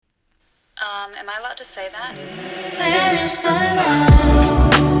Am I allowed to say that? Where is the love?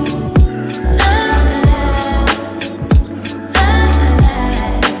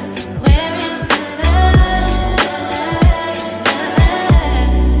 Where is the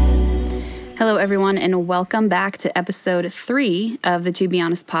love? Hello, everyone, and welcome back to episode 3 of the To Be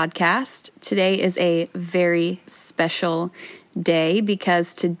Honest podcast. Today is a very special day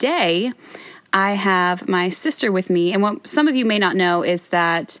because today I have my sister with me, and what some of you may not know is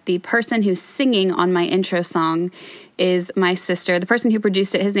that the person who's singing on my intro song is my sister. The person who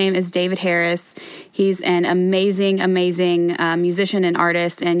produced it, his name is David Harris. He's an amazing musician and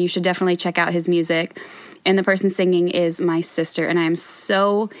artist, and you should definitely check out his music. And the person singing is my sister, and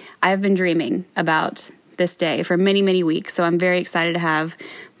I've been dreaming about this day for many, many weeks, so I'm very excited to have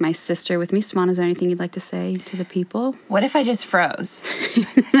my sister with me. Stefan, is there anything you'd like to say to the people? What if I just froze?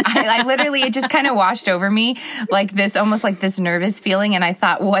 I literally, it just kind of washed over me like this, almost like this nervous feeling. And I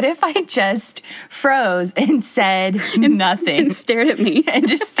thought, what if I just froze and said nothing? And stared at me. And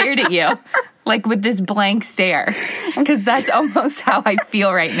just stared at you. Like with this blank stare. Because that's almost how I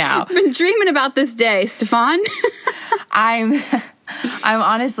feel right now. I've been dreaming about this day, Stefan. I'm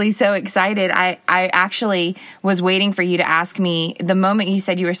honestly so excited. I actually was waiting for you to ask me. The moment you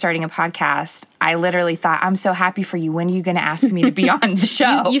said you were starting a podcast, I literally thought, I'm so happy for you. When are you going to ask me to be on the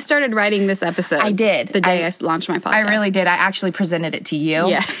show? You started writing this episode. I did. The day I launched my podcast. I really did. I actually presented it to you.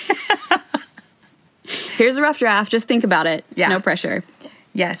 Yeah. Here's a rough draft. Just think about it. Yeah. No pressure.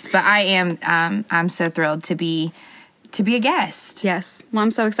 Yes, but I am. I'm so thrilled to be a guest. Yes. Well,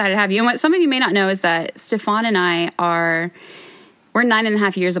 I'm so excited to have you. And what some of you may not know is that Stefan and I we're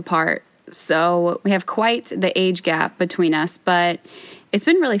 9.5 years apart. So we have quite the age gap between us, but it's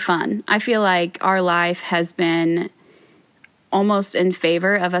been really fun. I feel like our life has been almost in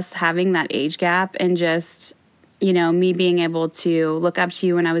favor of us having that age gap, and just, me being able to look up to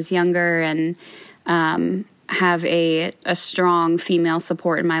you when I was younger and have a strong female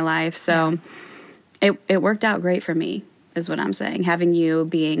support in my life. So it worked out great for me, is what I'm saying, having you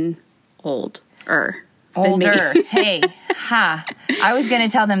being older. Hey, I was going to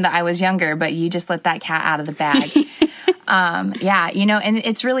tell them that I was younger, but you just let that cat out of the bag. And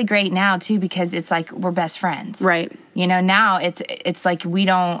it's really great now too, because it's like we're best friends. Right. Now it's like I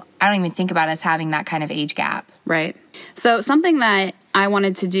don't even think about us having that kind of age gap. Right. So something that I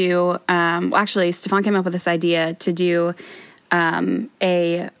wanted to do, actually Stefan came up with this idea to do are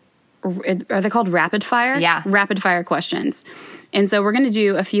they called rapid fire? Yeah. Rapid fire questions. And so we're going to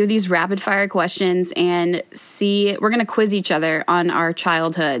do a few of these rapid fire questions and we're going to quiz each other on our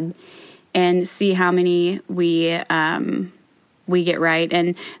childhood and see how many we get right.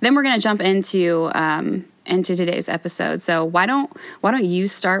 And then we're going to jump into today's episode. So why don't you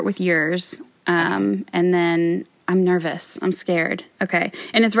start with yours? And then I'm nervous. I'm scared. Okay.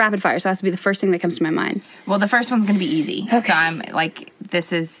 And it's rapid fire, so it has to be the first thing that comes to my mind. Well, the first one's going to be easy. Okay. So I'm like,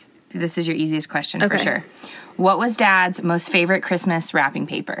 this is your easiest question Okay. for sure. What was Dad's most favorite Christmas wrapping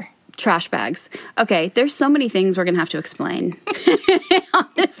paper? Trash bags. Okay, there's so many things we're going to have to explain on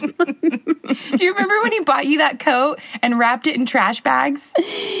this one. Do you remember when he bought you that coat and wrapped it in trash bags?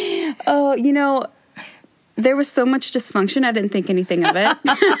 Oh, there was so much dysfunction, I didn't think anything of it.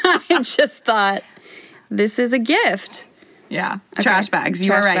 I just thought, this is a gift. Yeah. Okay. Trash bags. You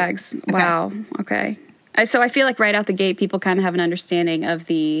Trash were right. bags. Okay. Wow. Okay. So I feel like right out the gate, people kind of have an understanding of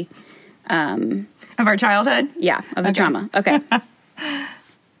the... Of our childhood? Yeah, of the trauma. Okay.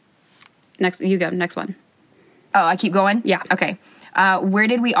 Next, you go. Next one. Oh, I keep going? Yeah. Okay. Where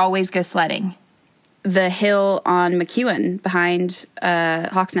did we always go sledding? The hill on McEwen behind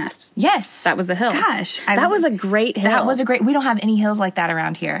Hawk's Nest. Yes. That was the hill. Gosh. That was a great hill. We don't have any hills like that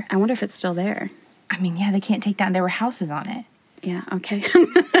around here. I wonder if it's still there. I mean, yeah, they can't take down. There were houses on it. Yeah, okay.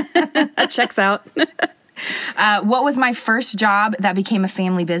 That checks out. What was my first job that became a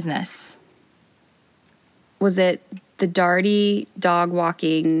family business? Was it the Darty dog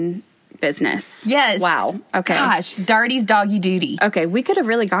walking business? Yes. Wow. Okay. Gosh, Darty's Doggy Duty. Okay, we could have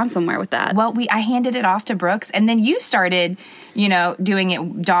really gone somewhere with that. Well, I handed it off to Brooks, and then you started, doing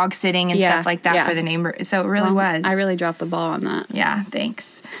it, dog sitting and stuff like that for the neighbor. So it really was. I really dropped the ball on that. Yeah,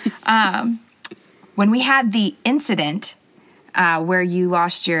 thanks. When we had the incident where you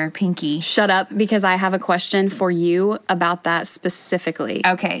lost your pinky. Shut up, because I have a question for you about that specifically.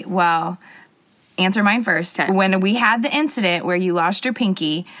 Okay, well, answer mine first. Okay. When we had the incident where you lost your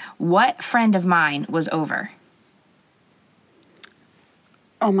pinky, what friend of mine was over?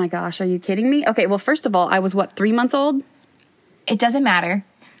 Oh my gosh, are you kidding me? Okay, well, first of all, I was 3 months old? It doesn't matter.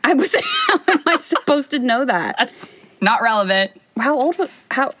 How am I supposed to know that? That's not relevant. How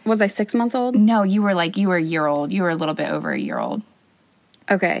was I 6 months old? No, you were a year old. You were a little bit over a year old.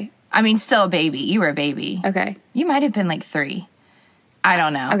 Okay. I mean, still a baby. You were a baby. Okay. You might have been like 3. I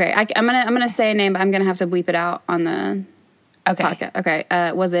don't know. Okay. I'm gonna say a name, but I'm gonna have to bleep it out on the Okay. podcast.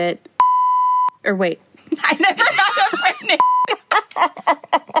 Okay. Was it? Or wait. I never got a friend name.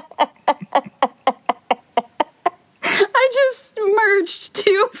 I just merged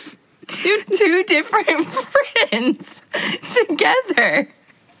two different Friends together.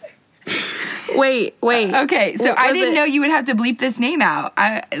 Wait. Okay, so What I was didn't it? know you would have to bleep this name out.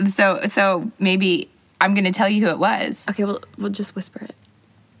 So maybe I'm going to tell you who it was. Okay, we'll just whisper it.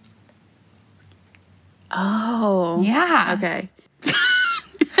 Oh. Yeah. Okay.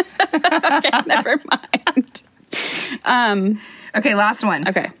 Okay, never mind. Okay, last one.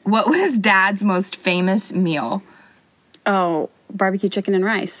 Okay. What was Dad's most famous meal? Oh, barbecue chicken and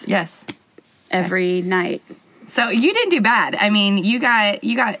rice Yes. every night. So you didn't do bad. I mean, you got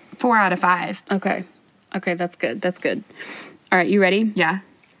 4 out of 5. Okay, that's good. All right, you ready? Yeah.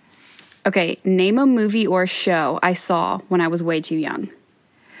 Okay, name a movie or show I saw when I was way too young.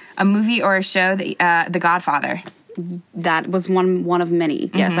 A movie or a show that The Godfather. That was one of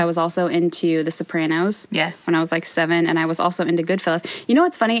many. Yes, I was also into The Sopranos. Yes. When I was like 7, and I was also into Goodfellas. You know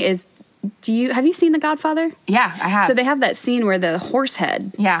what's funny is, have you seen The Godfather? Yeah, I have. So they have that scene where the horse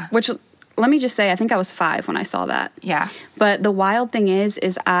head. Yeah. Which, let me just say, I think I was 5 when I saw that. Yeah. But the wild thing is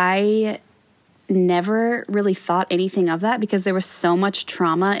I never really thought anything of that because there was so much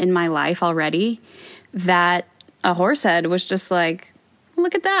trauma in my life already that a horse head was just like,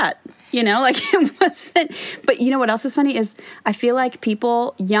 look at that. You know, like it wasn't. But you know what else is funny is I feel like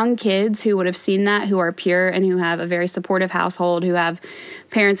people, young kids who would have seen that, who are pure and who have a very supportive household, who have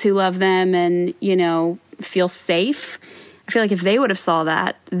parents who love them and, you know, feel safe. I feel like if they would have saw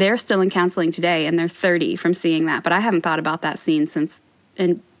that, they're still in counseling today and they're 30 from seeing that. But I haven't thought about that scene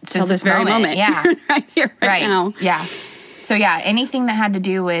until this very moment. Yeah. Right here, right now. Yeah. So yeah, anything that had to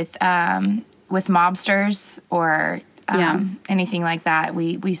do with mobsters or anything like that,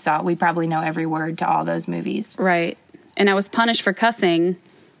 we saw. We probably know every word to all those movies. Right. And I was punished for cussing,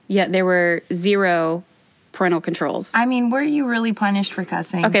 yet there were 0 parental controls. I mean, were you really punished for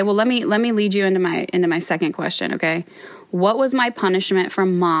cussing? Okay, well let me lead you into my second question, okay? What was my punishment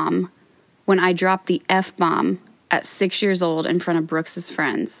from Mom when I dropped the F-bomb at 6 years old in front of Brooks's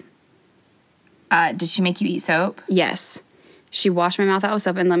friends? Did she make you eat soap? Yes. She washed my mouth out with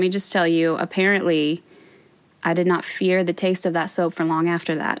soap, and let me just tell you, apparently I did not fear the taste of that soap for long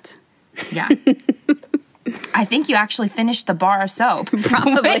after that. Yeah. I think you actually finished the bar of soap.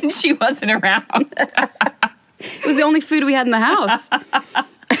 Probably. When she wasn't around. It was the only food we had in the house.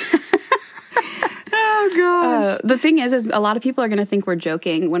 Oh, gosh. The thing is a lot of people are going to think we're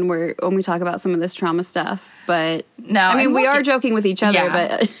joking when we talk about some of this trauma stuff, but No, I mean, and we we'll are get- joking with each other,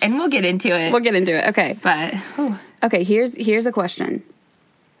 Yeah. but And we'll get into it. we'll get into it. Okay. But, whew. Okay, here's a question.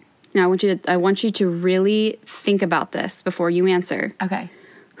 Now I want you to really think about this before you answer. Okay.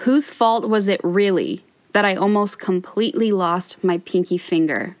 Whose fault was it really that I almost completely lost my pinky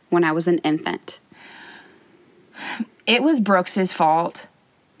finger when I was an infant? It was Brooks's fault.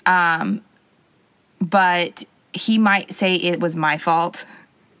 But he might say it was my fault.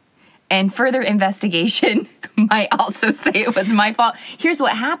 And further investigation might also say it was my fault. Here's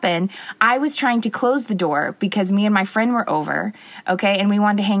what happened. I was trying to close the door because me and my friend were over, okay? And we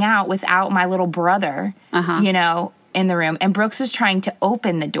wanted to hang out without my little brother, you know, in the room. And Brooks was trying to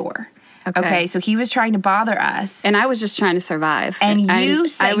open the door. Okay. So he was trying to bother us. And I was just trying to survive. And you I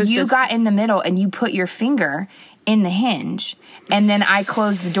said was you just- got in the middle and you put your finger in the hinge. And then I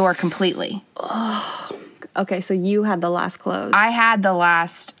closed the door completely. Okay, so you had the last close. I had the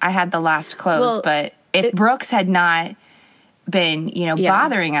last close, Well, but if Brooks had not been, you know, Yeah.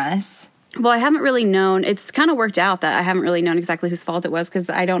 bothering us. Well, I haven't really known. It's kind of worked out that I haven't really known exactly whose fault it was because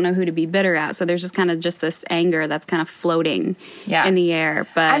I don't know who to be bitter at. So there's just kind of just this anger that's kind of floating in the air.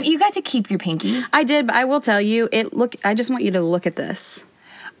 But You got to keep your pinky. I did, but I will tell you, I just want you to look at this.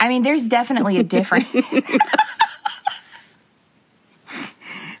 I mean, there's definitely a difference.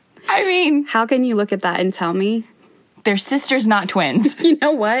 I mean, How can you look at that and tell me? they're sisters, not twins. You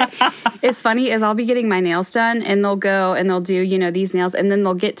know what? It's funny is I'll be getting my nails done and they'll go and they'll do, you know, these nails and then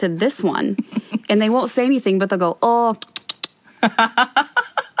they'll get to this one and they won't say anything, but they'll go, oh.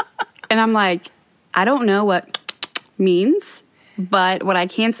 And I'm like, I don't know what means, but what I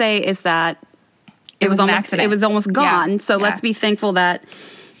can say is that It was an almost accident. it was almost gone. Yeah. So Yeah. let's be thankful that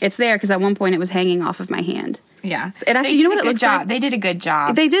it's there because at one point it was hanging off of my hand. Yeah. It actually, you know what it looks like? They did a good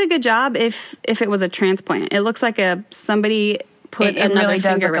job. They did a good job if it was a transplant. It looks like somebody put it another really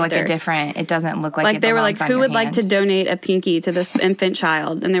does finger look right like there. a different. It doesn't look like Like it they were like, belongs on who your would like to hand. donate a pinky to this infant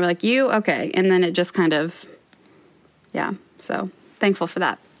child? And they were like, you? Okay. And then it just kind of, yeah. So thankful for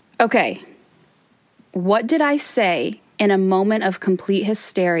that. Okay. What did I say in a moment of complete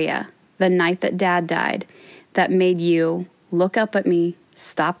hysteria the night that Dad died that made you look up at me,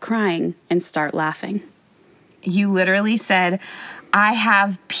 stop crying, and start laughing? You literally said, I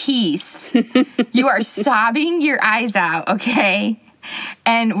have peace. You are sobbing your eyes out, okay?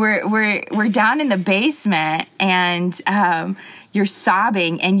 And we're down in the basement, and you're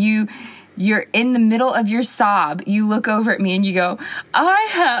sobbing, and you're in the middle of your sob. You look over at me and you go, I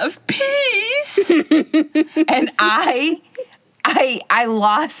have peace. And I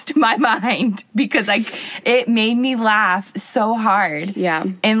lost my mind because it made me laugh so hard. Yeah.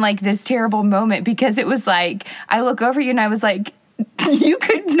 In like this terrible moment, because it was like, I look over you and I was like, you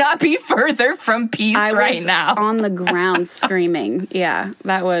could not be further from peace right now. On the ground screaming. Yeah,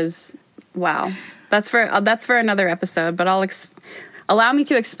 that was, wow. That's for another episode, but allow me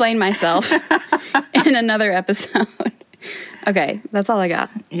to explain myself in another episode. Okay, that's all I got.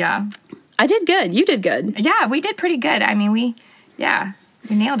 Yeah. I did good. You did good. Yeah, we did pretty good. I mean, we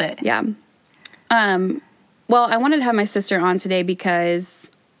nailed it. Yeah. Well, I wanted to have my sister on today because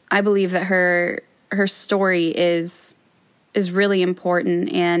I believe that her story is really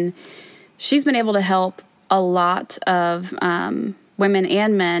important, and she's been able to help a lot of women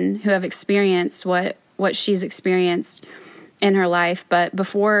and men who have experienced what she's experienced in her life. But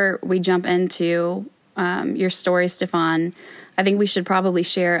before we jump into your story, Stefan, I think we should probably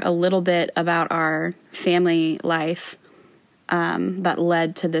share a little bit about our family life that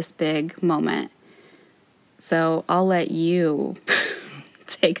led to this big moment. So I'll let you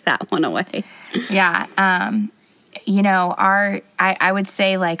take that one away. Yeah. I would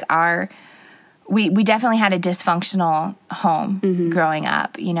say like we definitely had a dysfunctional home growing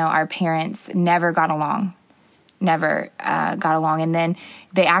up. You know, our parents never got along. And then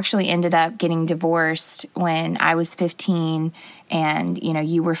they actually ended up getting divorced when I was 15 and,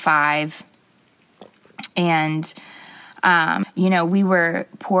 you were 5. And, we were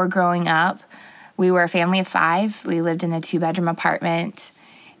poor growing up. We were a family of 5. We lived in a 2-bedroom apartment,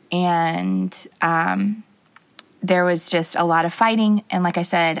 and, there was just a lot of fighting and, like I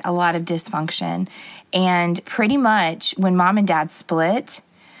said, a lot of dysfunction. And pretty much when Mom and Dad split,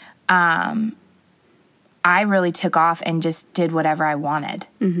 I really took off and just did whatever I wanted.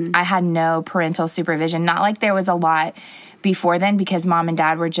 Mm-hmm. I had no parental supervision. Not like there was a lot before then, because Mom and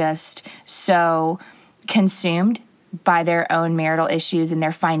Dad were just so consumed by their own marital issues and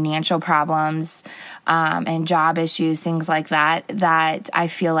their financial problems and job issues, things like that, that I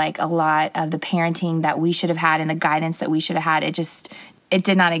feel like a lot of the parenting that we should have had and the guidance that we should have had, it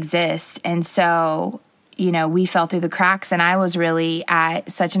did not exist. And so, we fell through the cracks, and I was really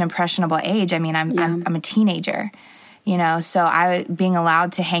at such an impressionable age. I mean, I'm a teenager, so being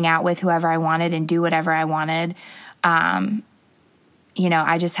allowed to hang out with whoever I wanted and do whatever I wanted. I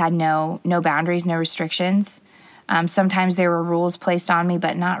just had no boundaries, no restrictions. Sometimes there were rules placed on me,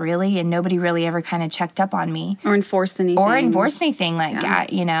 but not really. And nobody really ever kind of checked up on me. Or enforced anything. Like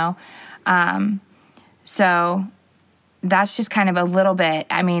that, So that's just kind of a little bit,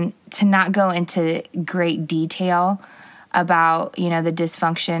 I mean, to not go into great detail about, the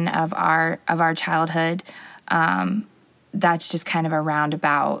dysfunction of our childhood. That's just kind of a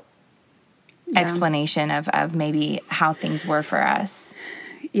roundabout explanation of maybe how things were for us.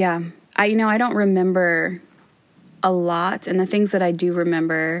 Yeah. I don't remember a lot, and the things that I do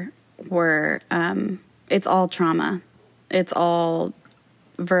remember were it's all trauma, it's all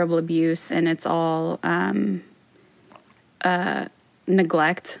verbal abuse, and it's all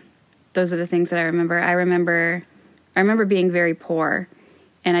neglect. Those are the things that I remember. I remember being very poor,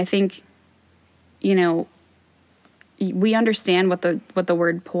 and I think we understand what the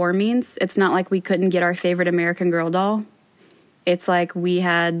word poor means. It's not like we couldn't get our favorite American Girl doll. It's like we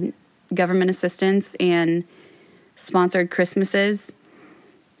had government assistance and sponsored Christmases.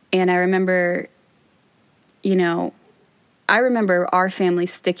 And I remember, our family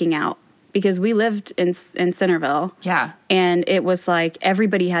sticking out because we lived in Centerville. Yeah. And it was like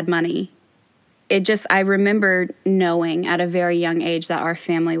everybody had money. I remember knowing at a very young age that our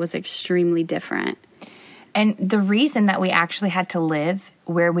family was extremely different. And the reason that we actually had to live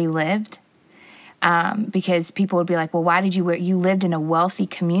where we lived, because people would be like, well, why did you lived in a wealthy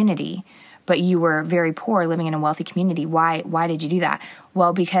community, but you were very poor living in a wealthy community. Why did you do that?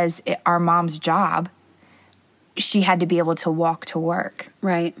 Well, because our mom's job, she had to be able to walk to work.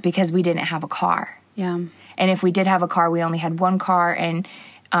 Right. Because we didn't have a car. Yeah. And if we did have a car, we only had one car, and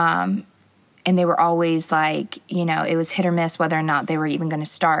they were always like, it was hit or miss whether or not they were even going to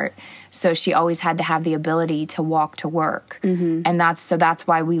start. So she always had to have the ability to walk to work. Mm-hmm. And that's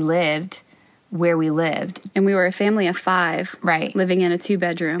why we lived where we lived. And we were a family of 5. Right. Living in a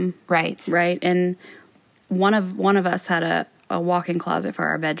 2-bedroom. Right. Right. And one of us had a walk-in closet for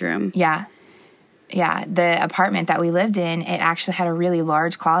our bedroom. Yeah. Yeah. The apartment that we lived in, it actually had a really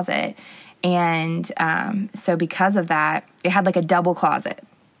large closet. And so because of that, it had like a double closet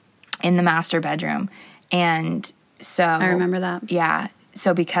in the master bedroom. And so I remember that. Yeah.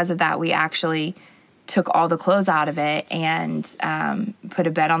 So because of that, we actually took all the clothes out of it and put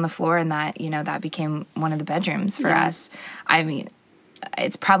a bed on the floor, and that, you know, that became one of the bedrooms for us. I mean,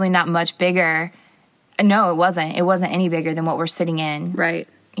 it's probably not much bigger. No, it wasn't. It wasn't any bigger than what we're sitting in. Right.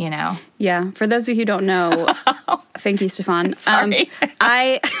 You know? Yeah. For those of you who don't know, thank you, Stefan. Sorry.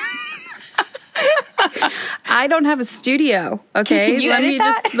 I don't have a studio, okay? Can you edit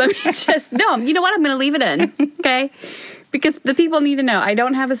that? Let me just, no, you know what? I'm going to leave it in, okay? Because the people need to know. I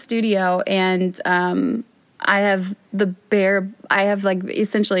don't have a studio, and I have like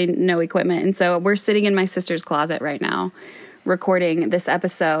essentially no equipment. And so we're sitting in my sister's closet right now recording this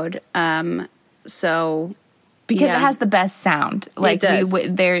episode. Because yeah. it has the best sound. Like, does.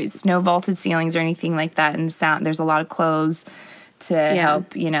 There's no vaulted ceilings or anything like that, and the sound, there's a lot of clothes to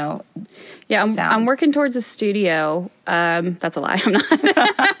help, you know. Yeah, I'm sound. working towards a studio. That's a lie. I'm not.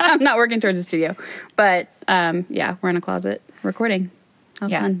 I'm not working towards a studio. But yeah, we're in a closet recording. How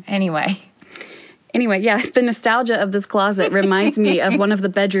fun. Anyway, yeah, the nostalgia of this closet reminds me of one of the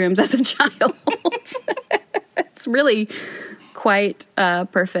bedrooms as a child. It's really quite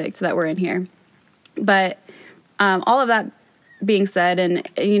perfect that we're in here. But all of that being said, and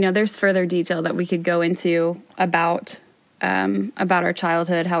you know, there's further detail that we could go into about our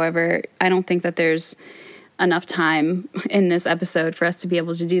childhood. However, I don't think that there's enough time in this episode for us to be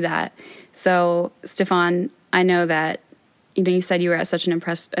able to do that. So, Stefan, I know that, you know, you said you were at such an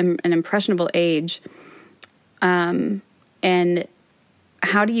impressionable age. And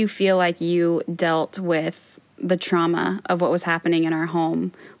how do you feel like you dealt with the trauma of what was happening in our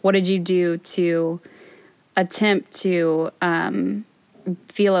home? What did you do to attempt to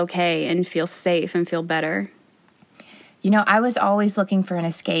feel okay and feel safe and feel better? you know, I was always looking for an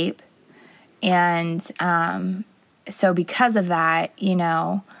escape. And so because of that, you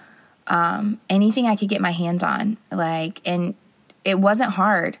know, anything I could get my hands on, like, and it wasn't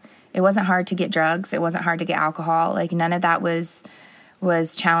hard. It wasn't hard to get drugs. It wasn't hard to get alcohol. Like, none of that was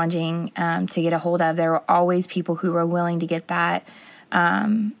challenging to get a hold of. There were always people who were willing to get that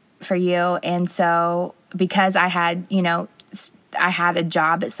for you. And so because I had, you know, I had a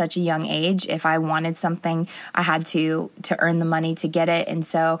job at such a young age, if I wanted something, I had to earn the money to get it. And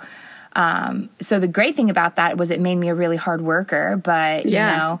so so the great thing about that was it made me a really hard worker, but you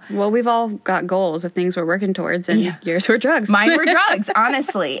know. Well, we've all got goals of things we're working towards, and yours were drugs. Mine were drugs,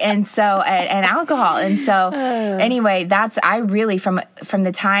 honestly. And so, and alcohol. And so anyway, I really, from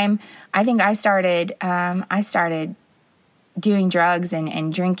the time, I think I started doing drugs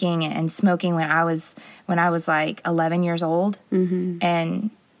and drinking and smoking when I was like 11 years old and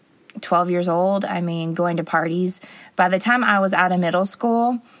 12 years old. I mean, going to parties. By the time I was out of middle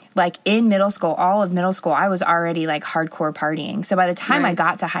school, like in middle school, all of middle school, I was already like hardcore partying. So by the time I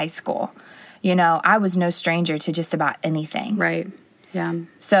got to high school, you know, I was no stranger to just about anything. Right. Yeah.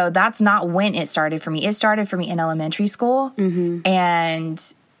 So that's not when it started for me. It started for me in elementary school and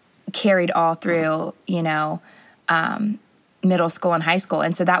carried all through, you know, middle school and high school.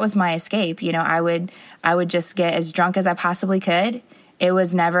 And so that was my escape. You know, I would just get as drunk as I possibly could. It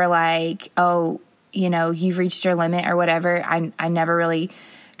was never like, oh, you know, you've reached your limit or whatever. I never really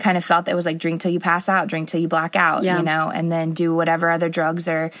kind of felt that it was like drink till you pass out, drink till you black out, you know, and then do whatever other drugs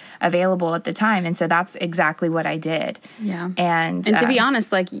are available at the time. And so that's exactly what I did. Yeah. And to be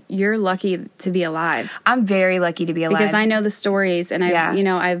honest, like, you're lucky to be alive. I'm very lucky to be alive. Because I know the stories, and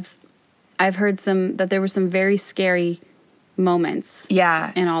I've heard that there were some very scary moments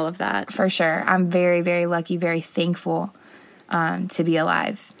in all of that. For sure. I'm very, very lucky, very thankful to be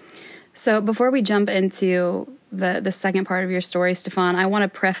alive. So before we jump into the second part of your story, Stefan, I want to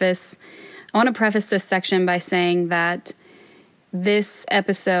preface this section by saying that this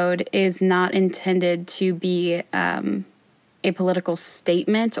episode is not intended to be a political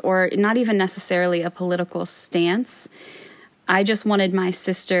statement, or not even necessarily a political stance. I just wanted my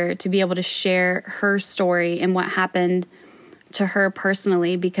sister to be able to share her story and what happened to her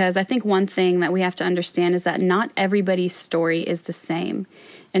personally, because I think one thing that we have to understand is that not everybody's story is the same,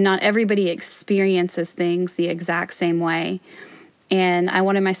 and not everybody experiences things the exact same way. And I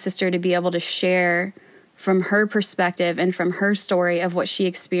wanted my sister to be able to share from her perspective and from her story of what she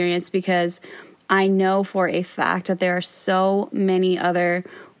experienced, because I know for a fact that there are so many other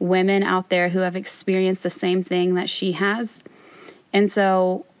women out there who have experienced the same thing that she has. And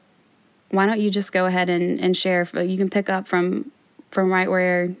so why don't you just go ahead and share? You can pick up from right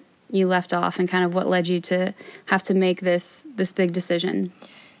where you left off and kind of what led you to have to make this big decision.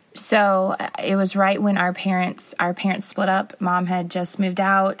 So it was right when our parents split up. Mom had just moved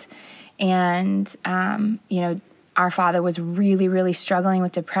out, and our father was really, really struggling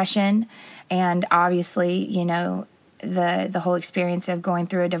with depression, and obviously, the whole experience of going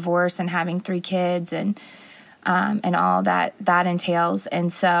through a divorce and having 3 kids and all that entails.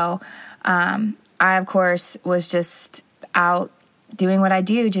 And so I, of course, was just out doing what I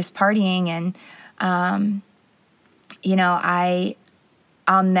do, just partying, and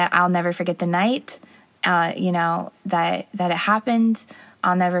I'll never forget the night, that it happened.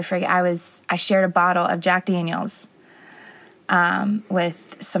 I'll never forget. I shared a bottle of Jack Daniels,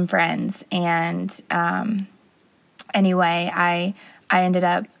 with some friends. And, anyway, I ended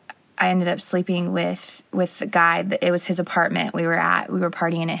up sleeping with the guy. It was his apartment we were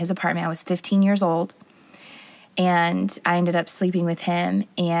partying at his apartment. I was 15 years old, and I ended up sleeping with him.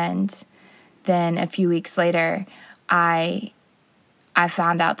 And then a few weeks later, I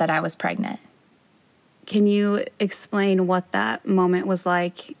found out that I was pregnant. Can you explain what that moment was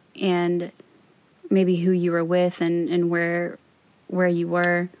like, and maybe who you were with and where you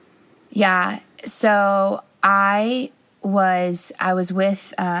were? Yeah. So I was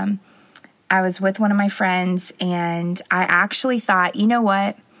with one of my friends, and I actually thought, you know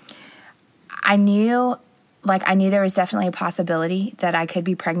what? I knew there was definitely a possibility that I could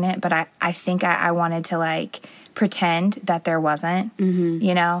be pregnant, but I think I wanted to pretend that there wasn't,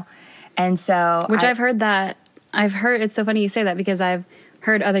 And so I've heard it's so funny you say that, because I've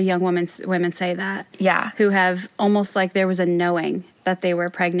heard other young women say that. Yeah. Who have almost like there was a knowing that they were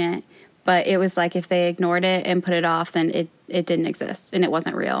pregnant, but it was like if they ignored it and put it off, then it didn't exist and it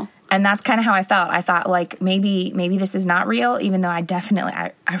wasn't real. And that's kind of how I felt. I thought maybe this is not real, even though I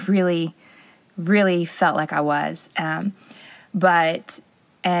really, really felt like I was.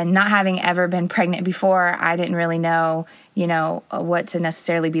 And not having ever been pregnant before, I didn't really know, what to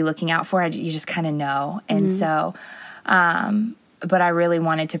necessarily be looking out for. You just kind of know. And so, but I really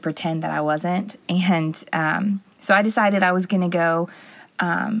wanted to pretend that I wasn't. And so I decided I was going to go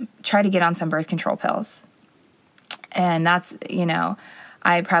try to get on some birth control pills. And that's,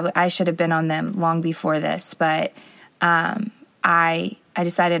 I should have been on them long before this, but I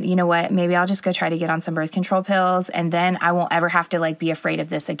decided, you know what, maybe I'll just go try to get on some birth control pills, and then I won't ever have to be afraid of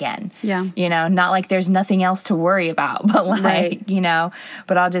this again. Yeah. Not like there's nothing else to worry about, but right.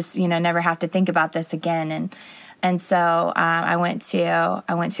 But I'll just, never have to think about this again. And so I went to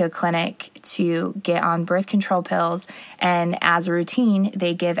a clinic to get on birth control pills, and as a routine,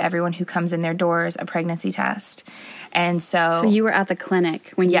 they give everyone who comes in their doors a pregnancy test. And so you were at the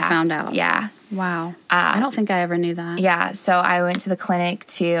clinic when you found out? Yeah. Wow. I don't think I ever knew that. Yeah. So I went to the clinic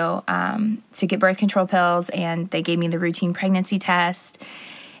to get birth control pills, and they gave me the routine pregnancy test.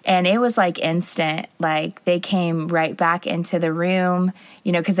 And it was instant. They came right back into the room,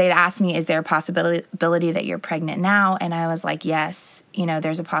 because they'd asked me, is there a possibility that you're pregnant now? And I was like, yes,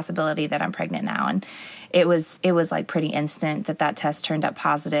 there's a possibility that I'm pregnant now. And it was pretty instant that test turned up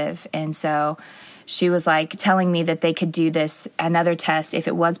positive. And so she was telling me that they could do another test if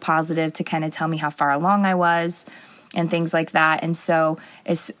it was positive, to kind of tell me how far along I was and things like that. And so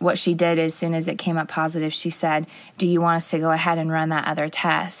what she did, as soon as it came up positive, she said, do you want us to go ahead and run that other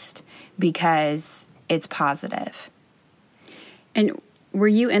test because it's positive? And were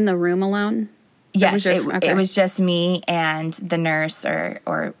you in the room alone? Yes, it was just me and the nurse,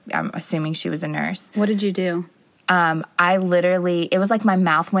 or I'm assuming she was a nurse. What did you do? I literally, it was like my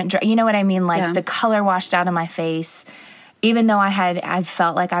mouth went dry. You know what I mean? The color washed out of my face. Even though I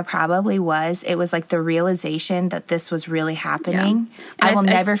felt like I probably was, it was the realization that this was really happening. Yeah. I will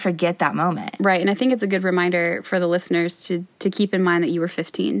never forget that moment. Right. And I think it's a good reminder for the listeners to keep in mind that you were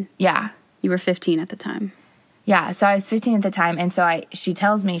 15. Yeah. You were 15 at the time. Yeah. So I was 15 at the time. And so she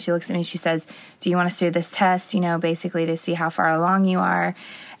tells me, she looks at me, she says, do you want us to do this test, basically to see how far along you are?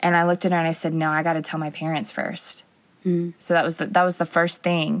 And I looked at her and I said, no, I got to tell my parents first. Mm. So that was the first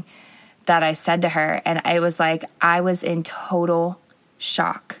thing that I said to her. And it was I was in total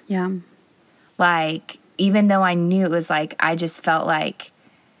shock. Yeah. Even though I knew it was I just felt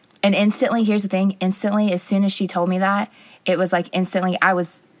and instantly, here's the thing, as soon as she told me that, it was instantly I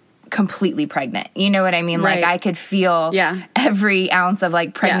was completely pregnant. You know what I mean? Right. I could feel every ounce of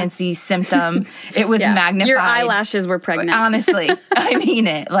pregnancy symptom. It was magnified. Your eyelashes were pregnant. Honestly, I mean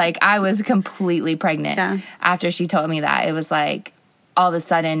it. I was completely pregnant after she told me that. It was all of a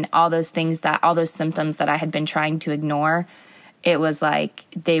sudden, all those symptoms that I had been trying to ignore, it was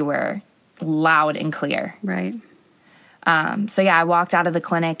they were loud and clear. Right. So yeah, I walked out of the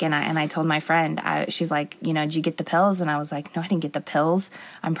clinic and I told my friend, she's like, did you get the pills? And I was like, no, I didn't get the pills.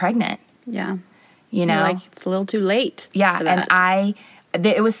 I'm pregnant. Yeah. You know, You're like, it's a little too late. Yeah. for that. And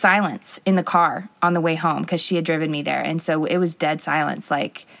it was silence in the car on the way home because she had driven me there. And so it was dead silence.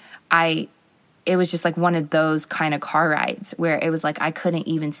 Like it was just like one of those kind of car rides where it was like, I couldn't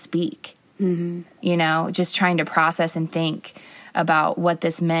even speak, just trying to process and think about what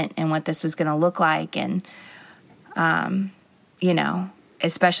this meant and what this was going to look like. And,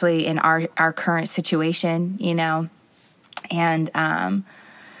 especially in our current situation, and,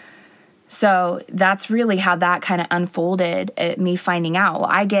 so that's really how that kind of unfolded, me finding out. Well,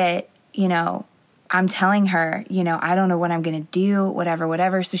 I get, I'm telling her, I don't know what I'm going to do,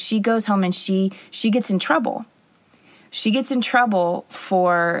 whatever. So she goes home and she gets in trouble. She gets in trouble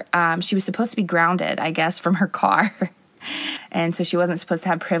for, she was supposed to be grounded, I guess, from her car. And so she wasn't supposed to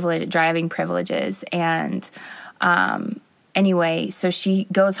have driving privileges. And, anyway, so she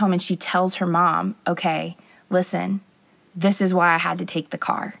goes home and she tells her mom, okay, listen, this is why I had to take the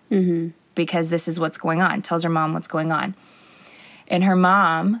car. Because this is what's going on. Tells her mom what's going on. And her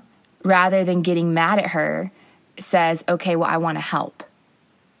mom, rather than getting mad at her, says, okay, well, I want to help.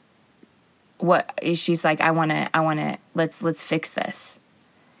 She's like, I want to, let's fix this.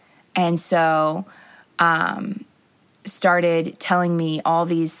 And so, started telling me all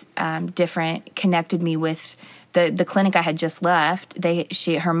these, connected me with the clinic I had just left.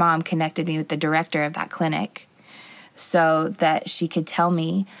 Her mom connected me with the director of that clinic so that she could tell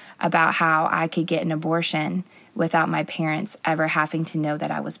me about how I could get an abortion without my parents ever having to know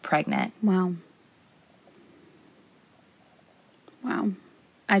that I was pregnant. Wow.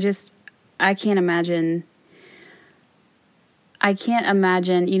 I can't imagine. I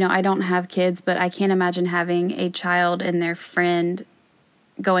don't have kids, but I can't imagine having a child and their friend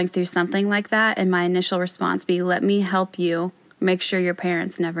going through something like that. And my initial response be, let me help you make sure your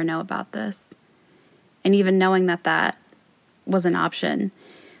parents never know about this. And even knowing that was an option.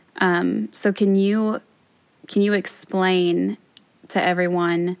 So can you explain to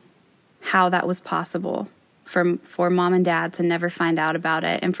everyone how that was possible for mom and dad to never find out about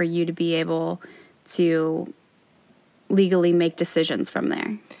it and for you to be able to legally make decisions from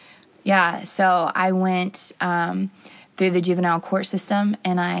there? Yeah, so I went through the juvenile court system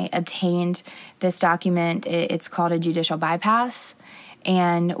and I obtained this document. It's called a judicial bypass.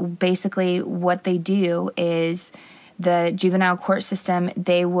 And basically what they do is the juvenile court system,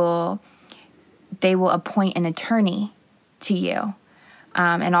 they will appoint an attorney to you.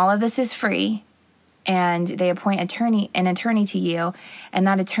 And all of this is free. And they appoint an attorney to you, and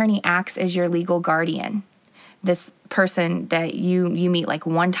that attorney acts as your legal guardian. This person that you meet like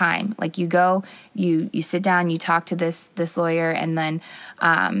one time, like you go, you sit down, you talk to this lawyer, and then,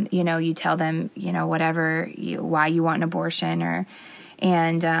 you tell them, why you want an abortion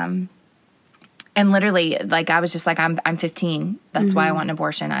and literally, like, I was just like, I'm 15. That's why I want an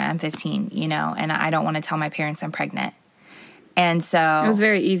abortion. I'm 15, and I don't want to tell my parents I'm pregnant. And so it was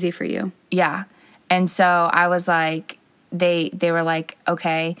very easy for you. Yeah. And so I was like, they were like,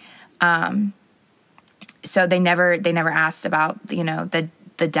 okay. So they never asked about, the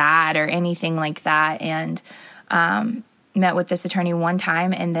dad or anything like that. And, met with this attorney one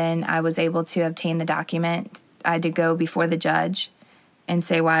time, and then I was able to obtain the document. I had to go before the judge and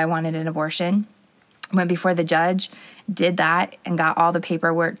say why I wanted an abortion. Went before the judge, did that, and got all the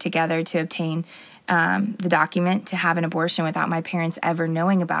paperwork together to obtain the document to have an abortion without my parents ever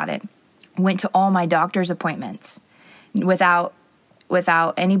knowing about it. Went to all my doctor's appointments without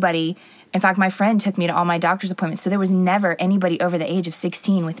anybody. In fact, my friend took me to all my doctor's appointments. So there was never anybody over the age of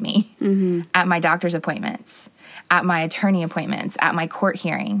 16 with me at my doctor's appointments, at my attorney appointments, at my court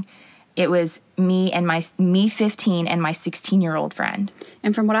hearing. It was me 15 and my 16-year-old friend.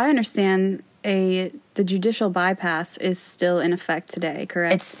 And from what I understand, the judicial bypass is still in effect today,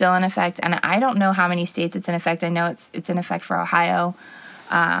 correct? It's still in effect, and I don't know how many states it's in effect. I know it's in effect for Ohio,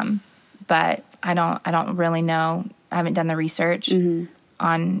 but I don't really know. I haven't done the research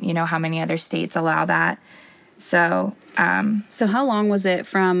on how many other states allow that. So how long was it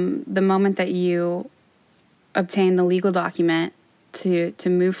from the moment that you obtained the legal document to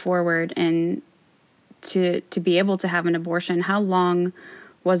move forward and to be able to have an abortion? How long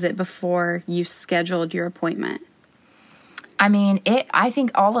was it before you scheduled your appointment? I mean, I think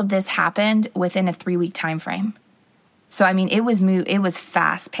all of this happened within a 3-week time frame. So, I mean, it was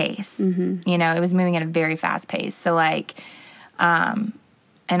fast paced, it was moving at a very fast pace. So like, and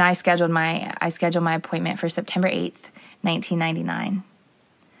I scheduled my appointment for September 8th, 1999.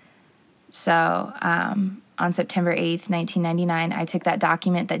 So, on September 8th, 1999, I took that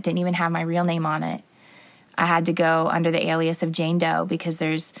document that didn't even have my real name on it. I had to go under the alias of Jane Doe because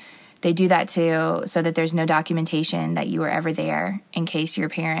they do that too, so that there's no documentation that you were ever there in case your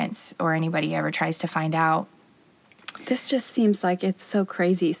parents or anybody ever tries to find out. This just seems like it's so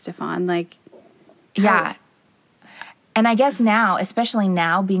crazy, Stefan. Like, yeah. And I guess now, especially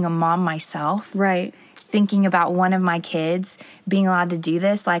now being a mom myself, right, thinking about one of my kids being allowed to do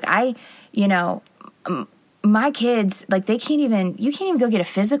this, like my kids, like you can't even go get a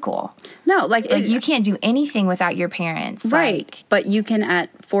physical. No, like you can't do anything without your parents. Right. Like, but you can at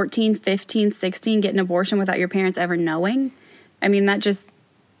 14, 15, 16 get an abortion without your parents ever knowing. I mean, that just,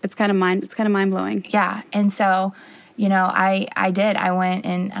 it's kind of mind blowing. yeah. And so, I did. I went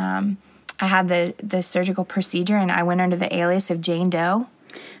and I had the surgical procedure, and I went under the alias of Jane Doe.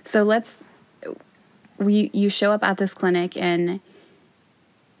 So you show up at this clinic and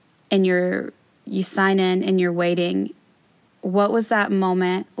you sign in and you're waiting. What was that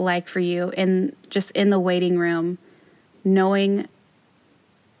moment like for you in the waiting room, knowing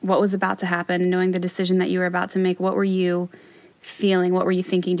what was about to happen, knowing the decision that you were about to make? What were you feeling? What were you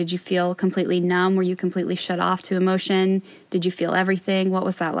thinking? Did you feel completely numb? Were you completely shut off to emotion? Did you feel everything? What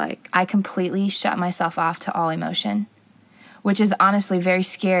was that like? I completely shut myself off to all emotion, which is honestly very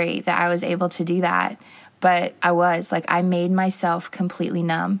scary that I was able to do that. But I made myself completely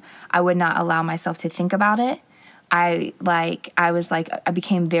numb. I would not allow myself to think about it. I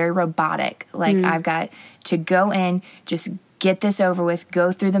became very robotic. I've got to go in, just get this over with,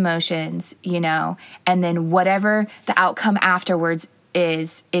 go through the motions, and then whatever the outcome afterwards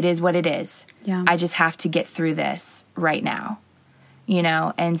is, it is what it is. Yeah. I just have to get through this right now,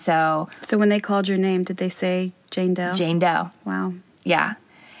 and so. So when they called your name, did they say Jane Doe? Jane Doe. Wow. Yeah.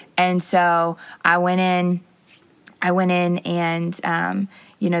 And so I went in and,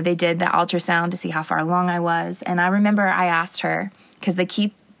 they did the ultrasound to see how far along I was. And I remember I asked her, because they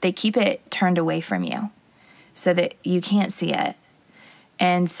keep it turned away from you so that you can't see it.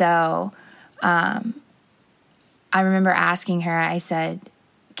 And so I remember asking her, I said,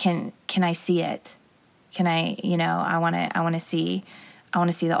 can I see it? Can I, I want to see the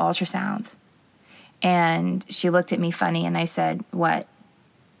ultrasound. And she looked at me funny, and I said, what?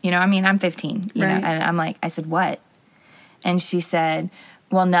 I'm 15, right. And I said, what? And she said,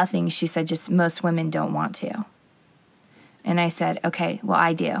 well, nothing. She said, just most women don't want to. And I said, okay, well,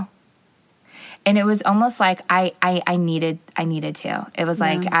 I do. And it was almost like I needed to. It was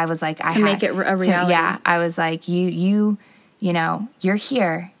like, I was like, I had to make it a reality. Yeah. I was like, you're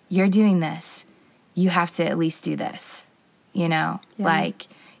here, you're doing this. You have to at least do this, Yeah. Like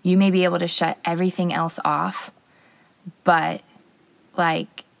you may be able to shut everything else off, but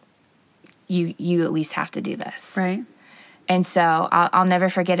like, you at least have to do this. Right. And so I'll never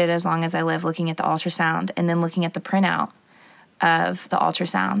forget it as long as I live, looking at the ultrasound and then looking at the printout of the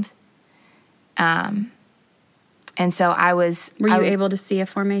ultrasound. And so Were you able to see a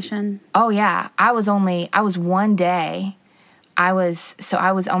formation? Oh yeah. I was one day. I was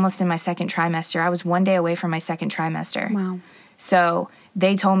almost in my second trimester. I was one day away from my second trimester. Wow. So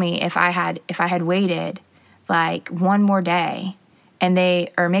they told me if I had waited like one more day,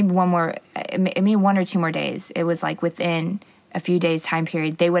 or maybe one or two more days, it was like within a few days time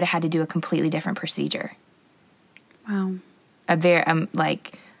period, they would have had to do a completely different procedure. Wow. A very,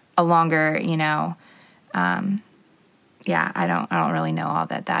 a longer, I don't really know all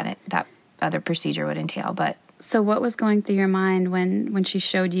that other procedure would entail, but. So what was going through your mind when she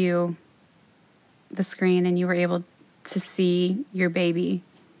showed you the screen and you were able to see your baby?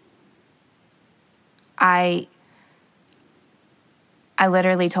 I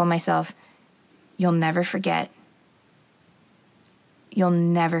literally told myself, you'll never forget. You'll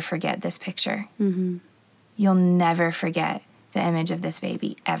never forget this picture. Mm-hmm. You'll never forget the image of this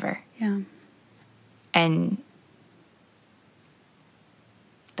baby, ever. Yeah. And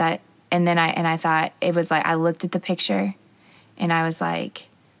then I thought, it was like, I looked at the picture and I was like,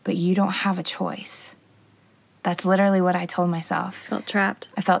 but you don't have a choice. That's literally what I told myself. Felt trapped.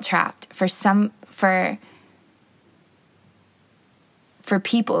 I felt trapped. For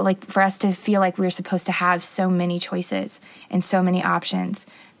people, like for us to feel like we were supposed to have so many choices and so many options,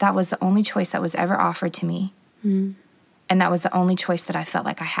 that was the only choice that was ever offered to me. Mm. And that was the only choice that I felt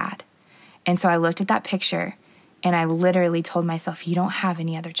like I had. And so I looked at that picture and I literally told myself, you don't have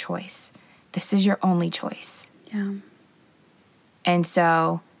any other choice. This is your only choice. Yeah. And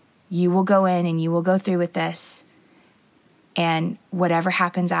so you will go in and you will go through with this, and whatever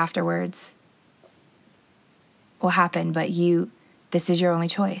happens afterwards will happen, but this is your only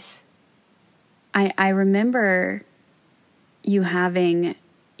choice. I remember you having,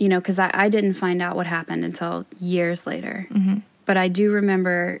 because I didn't find out what happened until years later. Mm-hmm. But I do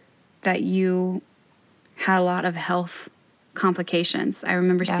remember that you had a lot of health complications. I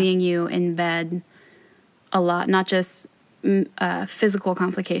remember Yeah. seeing you in bed a lot, not just physical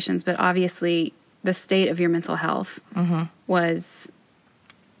complications, but obviously the state of your mental health was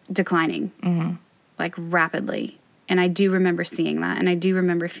declining, like rapidly. And I do remember seeing that, and I do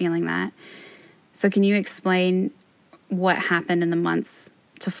remember feeling that. So can you explain what happened in the months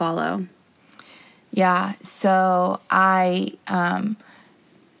to follow? Yeah. So I,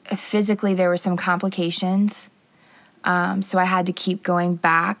 physically, there were some complications. So I had to keep going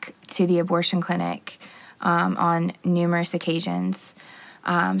back to the abortion clinic on numerous occasions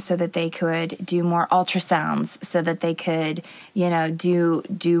so that they could do more ultrasounds, so that they could,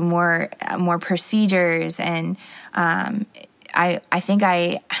 do more procedures. And I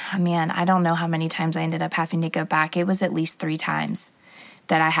don't know how many times I ended up having to go back. It was at least 3 times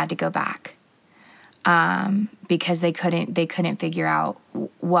that I had to go back because they couldn't figure out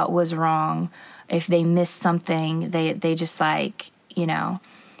what was wrong. If they missed something, they just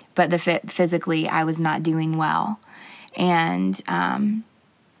but physically I was not doing well. And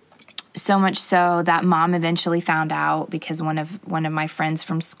so much so that mom eventually found out, because one of my friends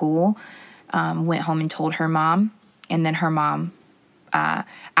from school went home and told her mom, and then her mom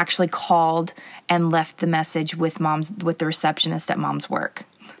actually called and left the message with the receptionist at mom's work.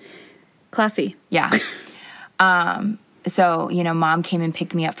 Classy. Yeah. So, mom came and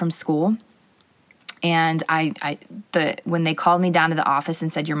picked me up from school. And when they called me down to the office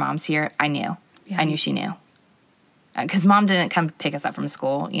and said, your mom's here, I knew. Yeah. I knew she knew. Because mom didn't come pick us up from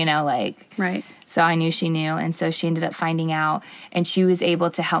school, Right. So I knew she knew. And so she ended up finding out, and she was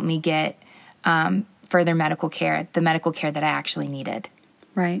able to help me get further medical care, the medical care that I actually needed.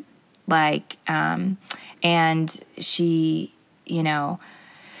 Right. And she,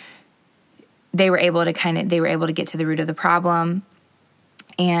 they were able to get to the root of the problem,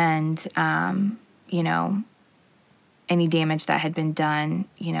 and, any damage that had been done,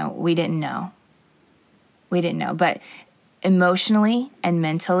 we didn't know. But emotionally and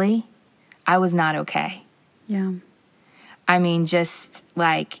mentally, I was not okay. Yeah. I mean, just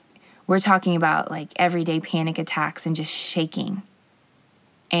we're talking about everyday panic attacks and just shaking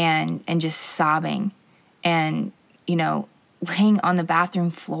and just sobbing and, laying on the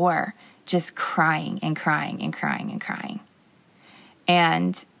bathroom floor, just crying and crying and crying and crying.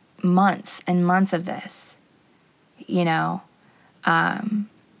 And months and months of this, not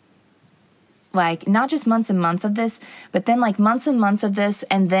just months and months of this, but then months and months of this,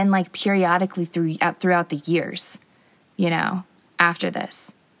 and then periodically throughout the years, after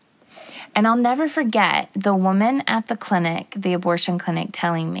this. And I'll never forget the woman at the clinic, the abortion clinic,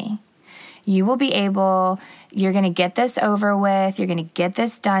 telling me, you're going to get this over with, you're going to get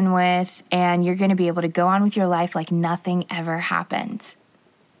this done with, and you're going to be able to go on with your life like nothing ever happened.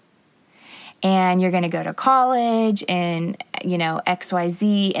 And you're going to go to college and,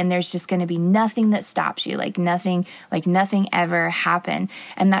 XYZ, and there's just going to be nothing that stops you, nothing ever happened.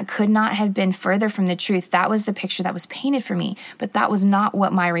 And that could not have been further from the truth. That was the picture that was painted for me, but that was not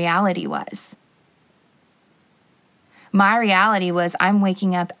what my reality was. My reality was I'm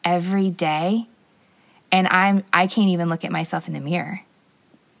waking up every day and I can't even look at myself in the mirror.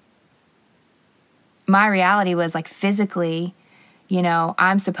 My reality was physically,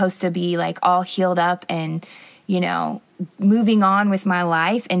 I'm supposed to be all healed up and, moving on with my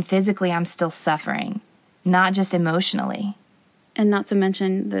life, and physically I'm still suffering, not just emotionally. And not to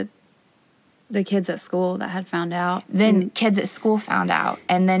mention the kids at school that had found out. Then kids at school found out,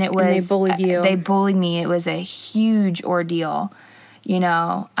 and then it was... And they bullied you. They bullied me. It was a huge ordeal,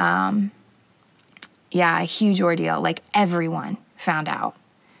 a huge ordeal. Everyone found out.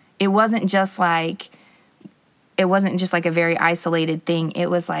 It wasn't just a very isolated thing. It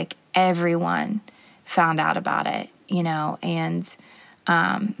was everyone found out about it, and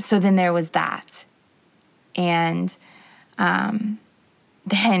so then there was that. And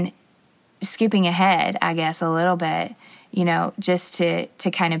then skipping ahead, I guess, a little bit, just to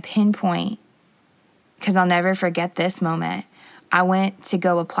kind of pinpoint, because I'll never forget this moment. I went to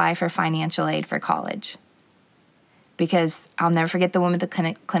go apply for financial aid for college, because I'll never forget the woman at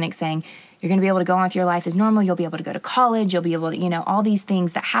the clinic saying, you're going to be able to go on with your life as normal. You'll be able to go to college. You'll be able to, all these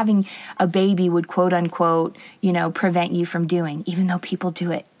things that having a baby would, quote unquote, prevent you from doing, even though people do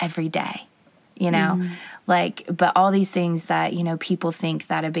it every day, but all these things that, people think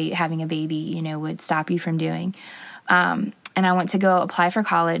that having a baby, would stop you from doing. And I went to go apply for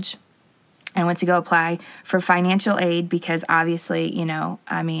college. I went to go apply for financial aid because obviously,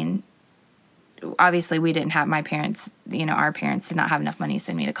 obviously we didn't have, my parents, our parents did not have enough money to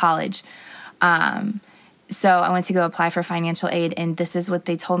send me to college. So I went to go apply for financial aid, and this is what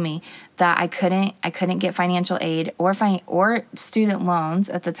they told me, that I couldn't get financial aid or student loans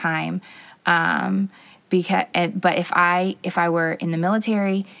at the time. But if I were in the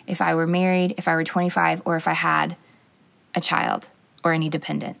military, if I were married, if I were 25, or if I had a child or any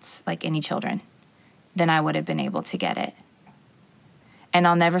dependents, like any children, then I would have been able to get it. And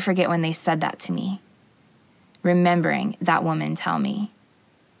I'll never forget when they said that to me, remembering that woman tell me,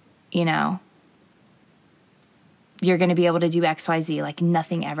 you know, you're going to be able to do X, Y, Z, like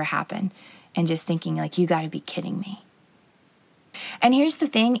nothing ever happened. And just thinking like, you got to be kidding me. And here's the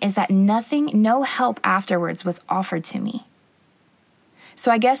thing is that no help afterwards was offered to me.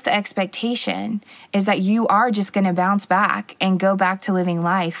 So I guess the expectation is that you are just going to bounce back and go back to living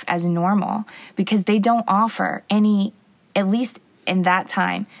life as normal, because they don't offer any, at least in that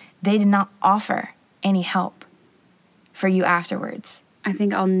time, they did not offer any help for you afterwards. I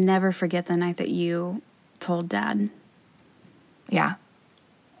think I'll never forget the night that you told Dad. Yeah.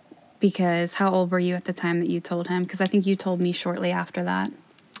 Because how old were you at the time that you told him? Because I think you told me shortly after that.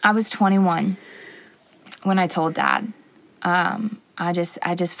 I was 21 when I told Dad. I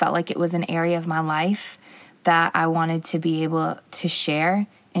just felt like it was an area of my life that I wanted to be able to share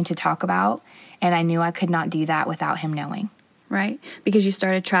and to talk about. And I knew I could not do that without him knowing. Right? Because you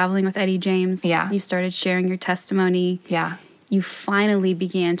started traveling with Eddie James. Yeah. You started sharing your testimony. Yeah. You finally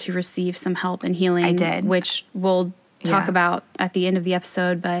began to receive some help and healing. I did. Which we'll talk about at the end of the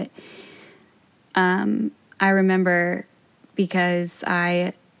episode. But I remember because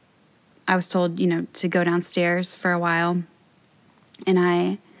I was told, you know, to go downstairs for a while. And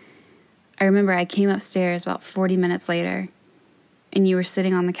I remember I came upstairs about 40 minutes later, and you were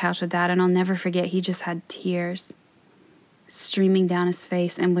sitting on the couch with Dad, and I'll never forget, he just had tears streaming down his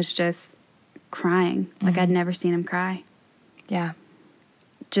face and was just crying like I'd never seen him cry. Yeah.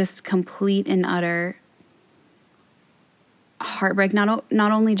 Just complete and utter heartbreak, not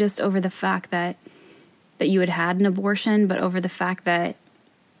only just over the fact that you had an abortion, but over the fact that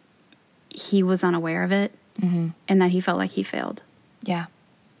he was unaware of it and that he felt like he failed. Yeah.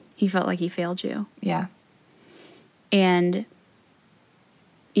 He felt like he failed you. Yeah. And,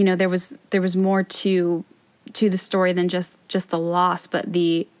 you know, there was more to the story than just the loss, but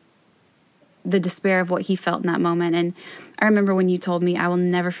the despair of what he felt in that moment. And I remember when you told me, I will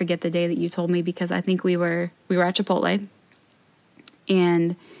never forget the day that you told me, because I think we were at Chipotle,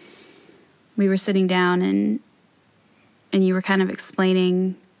 and we were sitting down and you were kind of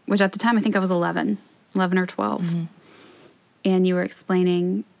explaining, which at the time I think I was 11 or 12. And you were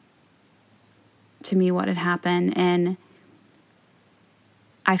explaining to me what had happened, and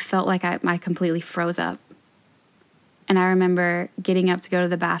I felt like I completely froze up. And I remember getting up to go to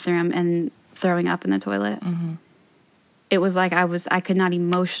the bathroom and throwing up in the toilet. It was like I could not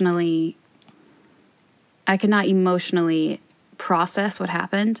emotionally process what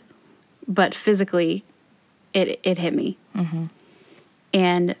happened, but physically it hit me.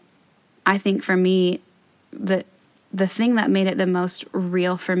 And I think for me, the thing that made it the most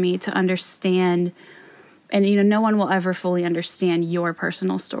real for me to understand, and you know, no one will ever fully understand your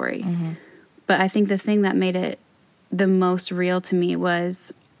personal story, but I think the thing that made it the most real to me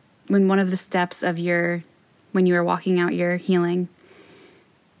was when one of the steps of when you were walking out your healing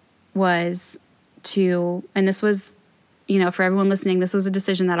was to, and this was, you know, for everyone listening, this was a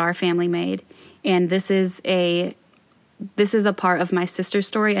decision that our family made. And this is a part of my sister's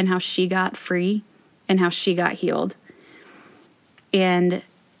story and how she got free and how she got healed. And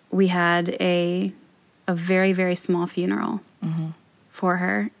we had a very, very small funeral for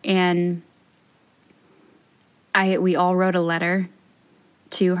her. And we all wrote a letter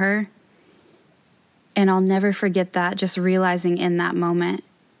to her. And I'll never forget that, just realizing in that moment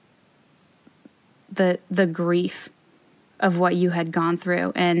the grief of what you had gone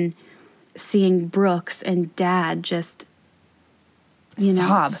through, and seeing Brooks and Dad just, you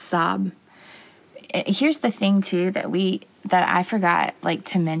know, sob. Here's the thing too that I forgot like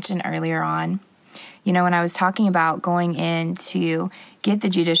to mention earlier on. You know, when I was talking about going in to get the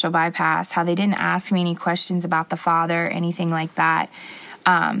judicial bypass, how they didn't ask me any questions about the father, anything like that.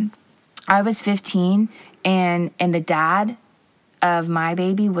 I was 15 and the dad of my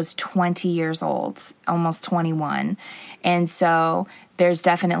baby was 20 years old, almost 21. And so there's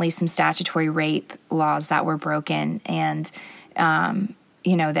definitely some statutory rape laws that were broken. And,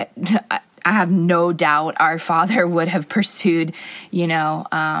 you know, that I have no doubt our father would have pursued, you know,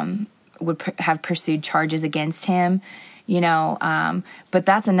 have pursued charges against him, you know. But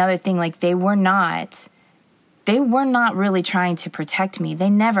that's another thing. Like they were not really trying to protect me. They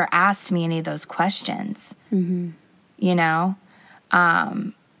never asked me any of those questions, you know.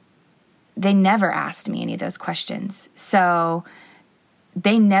 they never asked me any of those questions. So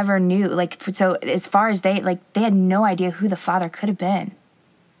they never knew, like, so as far as they had no idea who the father could have been.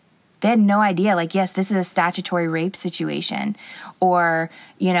 They had no idea, like, yes, this is a statutory rape situation, or,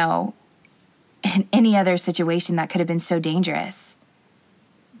 you know, any other situation that could have been so dangerous.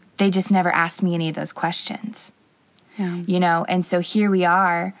 They just never asked me any of those questions, you know? And so here we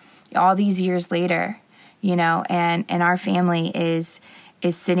are all these years later, you know, and our family is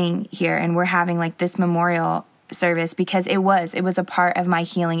sitting here, and we're having like this memorial service because it was a part of my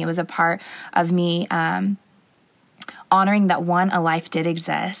healing. It was a part of me, honoring that a life did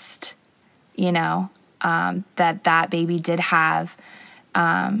exist, you know, that baby did have,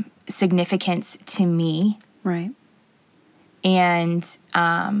 significance to me. Right. And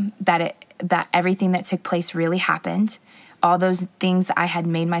that everything that took place really happened. All those things that I had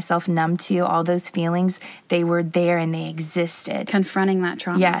made myself numb to, all those feelings, they were there and they existed. Confronting that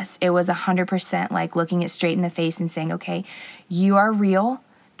trauma. Yes, it was 100% like looking it straight in the face and saying, okay, you are real.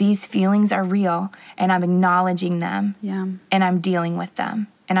 These feelings are real, and I'm acknowledging them. Yeah. And I'm dealing with them,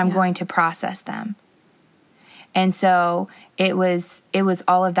 and I'm going to process them. And so it was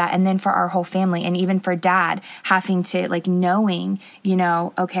all of that. And then for our whole family, and even for Dad, having to, like, knowing, you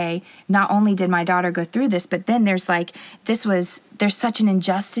know, okay, not only did my daughter go through this, but then there's such an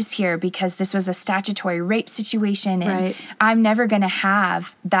injustice here because this was a statutory rape situation, and I'm never going to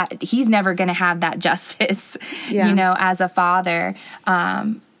have that. He's never going to have that justice, you know, as a father.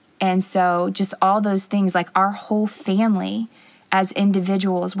 And so just all those things, like, our whole family as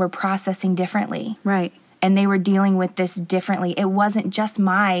individuals were processing differently. Right. And they were dealing with this differently. It wasn't just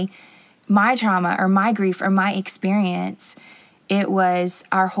my trauma or my grief or my experience. It was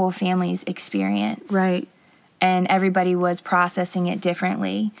our whole family's experience. Right. And everybody was processing it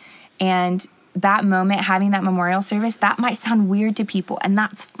differently. And that moment, having that memorial service, that might sound weird to people, and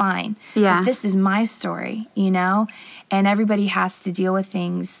that's fine. Yeah. But this is my story, you know? And everybody has to deal with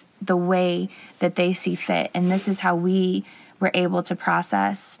things the way that they see fit. And this is how we were able to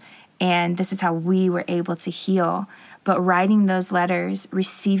process, and this is how we were able to heal. But writing those letters,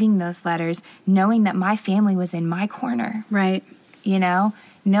 receiving those letters, knowing that my family was in my corner. Right. You know,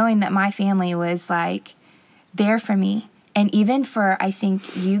 knowing that my family was, like, there for me. And even for, I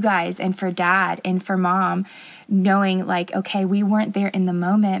think, you guys, and for Dad and for Mom, knowing, like, okay, we weren't there in the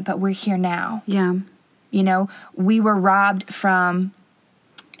moment, but we're here now. Yeah. You know, we were robbed from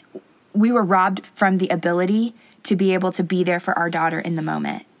the ability to be able to be there for our daughter in the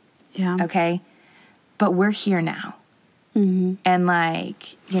moment. Yeah. Okay. But we're here now. Mm-hmm. And,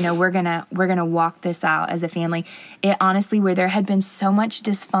 like, you know, we're gonna walk this out as a family. It honestly, where there had been so much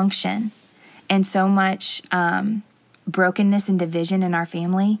dysfunction and so much brokenness and division in our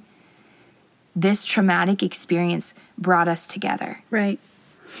family, this traumatic experience brought us together. Right.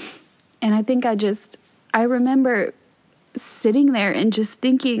 And I think I remember sitting there and just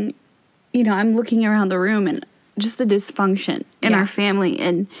thinking, you know, I'm looking around the room and just the dysfunction in our family,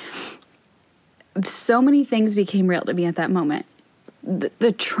 and so many things became real to me at that moment.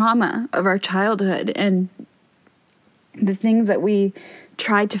 The trauma of our childhood and the things that we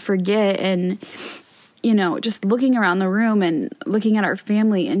tried to forget, and, you know, just looking around the room and looking at our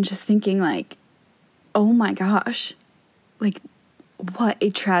family and just thinking, like, oh my gosh, like, what a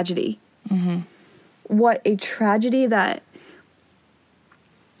tragedy. Mm-hmm. What a tragedy that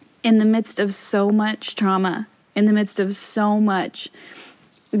in the midst of so much trauma, in the midst of so much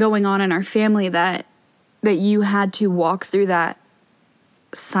going on in our family, that you had to walk through that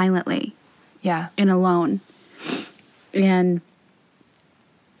silently. Yeah. And alone. And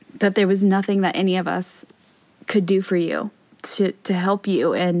that there was nothing that any of us could do for you to help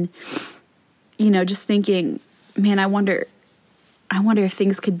you. And, you know, just thinking, man, I wonder if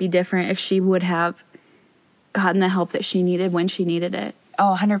things could be different if she would have gotten the help that she needed when she needed it.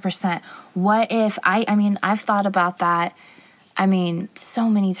 Oh, 100%. What if, I mean, I've thought about that, I mean, so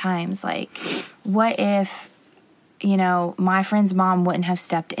many times. Like, what if, you know, my friend's mom wouldn't have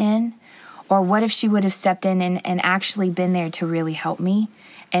stepped in? Or what if she would have stepped in and actually been there to really help me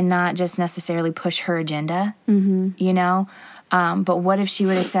and not just necessarily push her agenda, you know? But what if she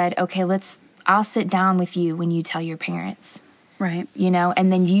would have said, okay, I'll sit down with you when you tell your parents. Right. You know,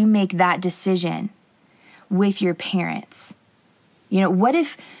 and then you make that decision with your parents. You know, what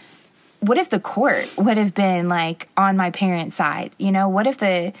if the court would have been, like, on my parents' side? You know, what if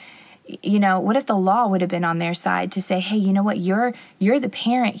the law would have been on their side to say, hey, you know what, you're the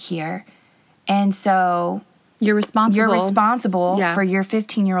parent here, and so you're responsible for your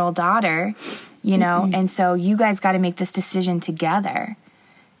 15-year-old daughter, you know, and so you guys got to make this decision together.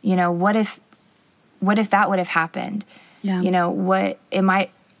 You know, what if that would have happened? Yeah. You know,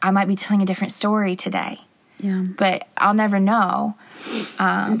 I might be telling a different story today. Yeah. But I'll never know.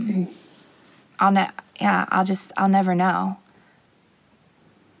 I'll never know.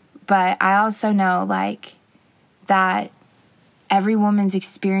 But I also know, like, that every woman's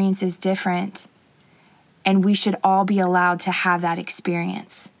experience is different, and we should all be allowed to have that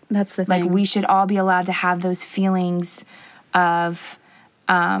experience. That's the thing. Like, we should all be allowed to have those feelings of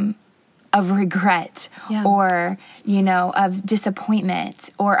regret, Yeah. or, you know, of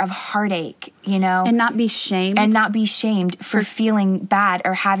disappointment, or of heartache, you know. And not be shamed. And not be shamed for feeling bad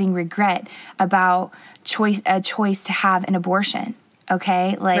or having regret about a choice to have an abortion.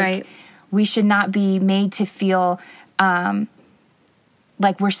 Okay? Like, Right. we should not be made to feel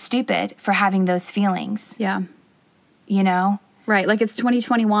like we're stupid for having those feelings, Yeah. you know? Right. Like, it's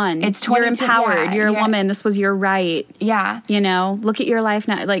 2021. It's You're 22, empowered. yeah, You're a yeah. woman. This was your right. Yeah. You know, look at your life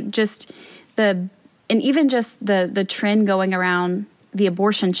now. Like, just and even just the trend going around the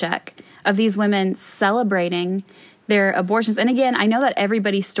abortion check of these women celebrating their abortions. And again, I know that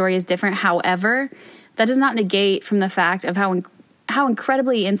everybody's story is different. However, that does not negate from the fact of how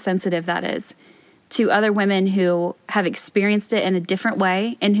incredibly insensitive that is to other women who have experienced it in a different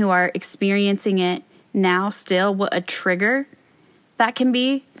way and who are experiencing it now still. What a trigger that can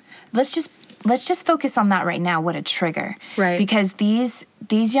be. Let's just focus on that right now. What a trigger. Right. Because these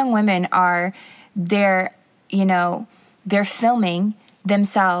young women they're filming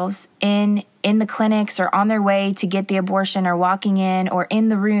themselves in the clinics, or on their way to get the abortion, or walking in, or in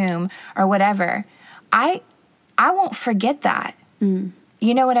the room, or whatever. I won't forget that.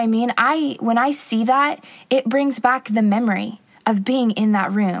 You know what I mean? When I see that, it brings back the memory of being in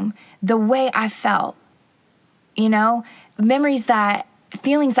that room, the way I felt, you know, feelings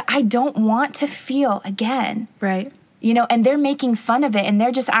that I don't want to feel again. Right. You know, and they're making fun of it, and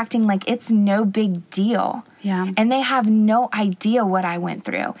they're just acting like it's no big deal. Yeah. And they have no idea what I went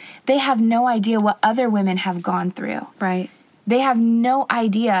through. They have no idea what other women have gone through. Right. They have no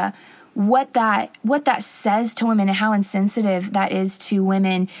idea what that says to women, and how insensitive that is to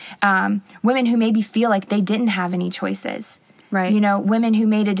women, women who maybe feel like they didn't have any choices. Right. You know, women who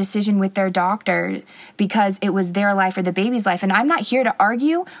made a decision with their doctor because it was their life or the baby's life. And I'm not here to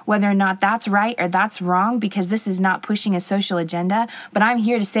argue whether or not that's right or that's wrong, because this is not pushing a social agenda, but I'm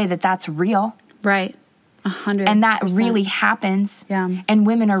here to say that that's real. Right. 100%. And that really happens. Yeah. And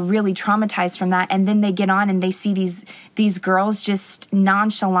women are really traumatized from that. And then they get on and they see these girls just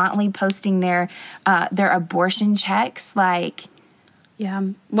nonchalantly posting their abortion checks. Like, yeah.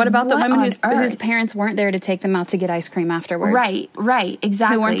 What about the What women on whose earth? parents weren't there to take them out to get ice cream afterwards? right,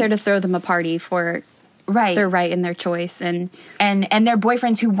 exactly. Who weren't there to throw them a party for right. their right and their choice, and their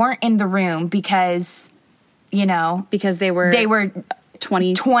boyfriends who weren't in the room because, you know, because they were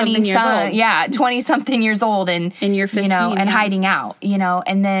 20 something years old. Yeah, 20 something years old, and you're 15, you know, and yeah. hiding out, you know,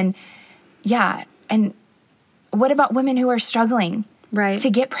 and then, yeah. And what about women who are struggling Right. to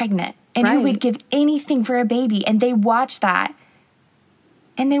get pregnant, and who Right. would give anything for a baby, and they watch that.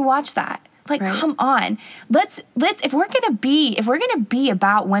 Like, Right. come on. Let's if we're gonna be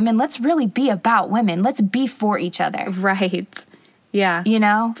about women, let's really be about women. Let's be for each other. Right. Yeah. You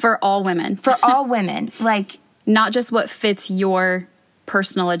know? For all women. For all women. Like, Not just what fits your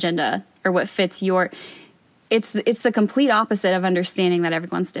personal agenda or what fits your... It's the complete opposite of understanding that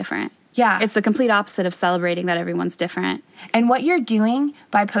everyone's different. yeah. It's the complete opposite of celebrating that everyone's different. And what you're doing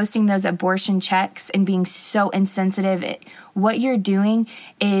by posting those abortion checks and being so insensitive, what you're doing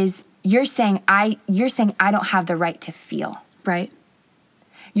is you're saying I don't have the right to feel. Right.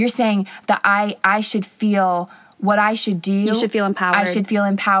 You're saying that I should feel what I should do. You should feel empowered. I should feel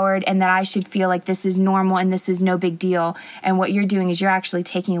empowered, and that I should feel like this is normal and this is no big deal. And what you're doing is you're actually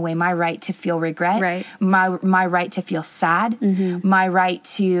taking away my right to feel regret, Right. my right to feel sad, my right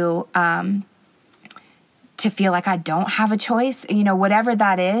to feel like I don't have a choice. You know, whatever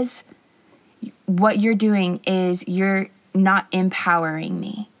that is, what you're doing is you're not empowering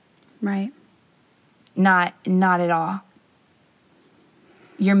me. Right. Not at all.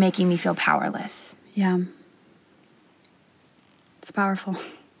 You're making me feel powerless. Yeah. It's powerful.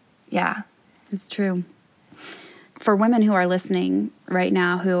 Yeah. It's true. For women who are listening right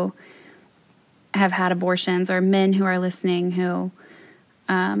now who have had abortions, or men who are listening who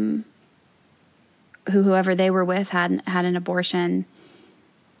whoever they were with had an abortion,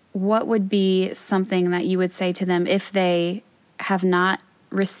 what would be something that you would say to them if they have not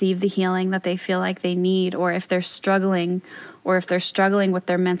received the healing that they feel like they need, or if they're struggling with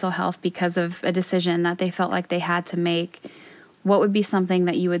their mental health because of a decision that they felt like they had to make? What would be something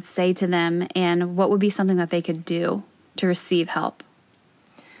that you would say to them, and what would be something that they could do to receive help?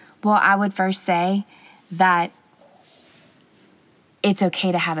 Well, I would first say that it's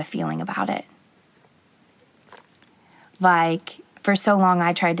okay to have a feeling about it. Like, for so long,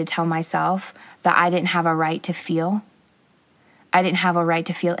 I tried to tell myself that I didn't have a right to feel. I didn't have a right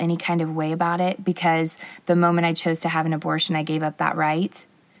to feel any kind of way about it, because the moment I chose to have an abortion, I gave up that right.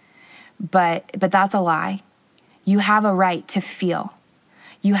 But that's a lie. You have a right to feel.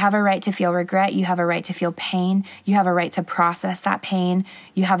 You have a right to feel regret. You have a right to feel pain. You have a right to process that pain.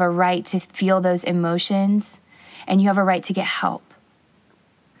 You have a right to feel those emotions, and you have a right to get help.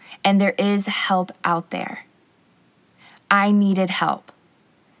 And there is help out there. I needed help,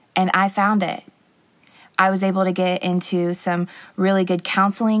 and I found it. I was able to get into some really good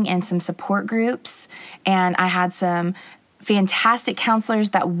counseling and some support groups, and I had some fantastic counselors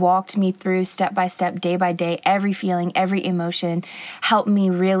that walked me through step by step, day by day, every feeling, every emotion, helped me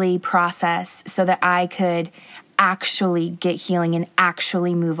really process so that I could actually get healing and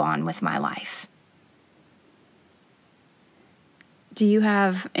actually move on with my life. Do you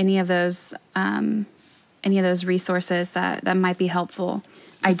have any of those resources that might be helpful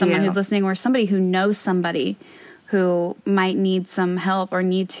to someone who's listening, or somebody who knows somebody who might need some help or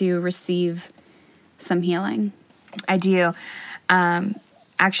need to receive some healing? I do.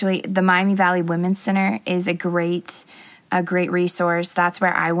 Actually, the Miami Valley Women's Center is a great resource. That's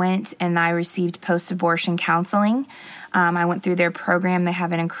where I went, and I received post-abortion counseling. I went through their program. They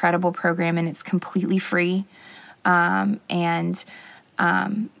have an incredible program, and it's completely free. They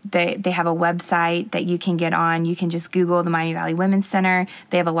have a website that you can get on. You can just Google the Miami Valley Women's Center.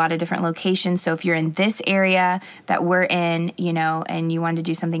 They have a lot of different locations. So if you're in this area that we're in, and you want to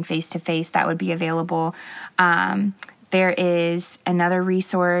do something face-to-face, that would be available. There is another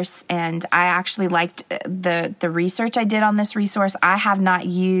resource, and I actually liked the research I did on this resource. I have not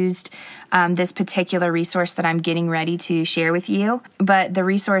used this particular resource that I'm getting ready to share with you, but the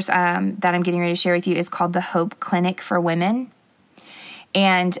resource that I'm getting ready to share with you is called the Hope Clinic for Women.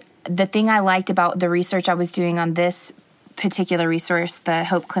 And the thing I liked about the research I was doing on this particular resource, the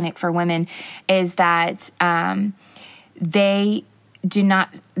Hope Clinic for Women, is that they do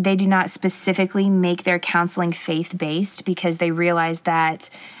not specifically make their counseling faith-based, because they realize that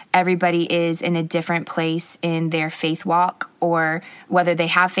everybody is in a different place in their faith walk, or whether they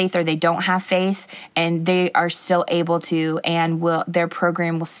have faith or they don't have faith, and they are still able to, and their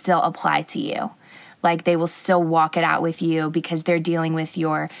program will still apply to you. Like, they will still walk it out with you, because they're dealing with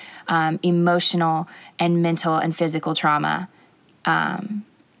your emotional and mental and physical trauma,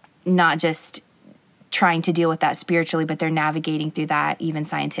 not just trying to deal with that spiritually, but they're navigating through that even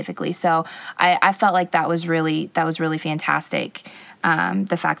scientifically. So I felt like that was really fantastic,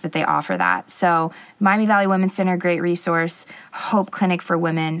 the fact that they offer that. So Miami Valley Women's Center, great resource. Hope Clinic for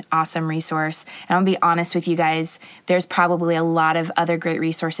Women, awesome resource. And I'm going to be honest with you guys, there's probably a lot of other great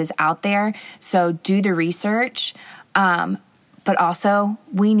resources out there. So do the research, but also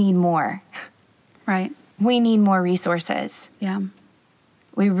we need more. Right. We need more resources. Yeah.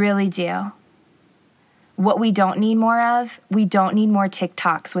 We really do. What we don't need more of, we don't need more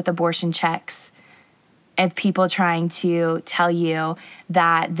TikToks with abortion checks of people trying to tell you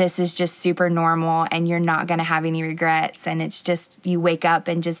that this is just super normal and you're not going to have any regrets. And it's just, you wake up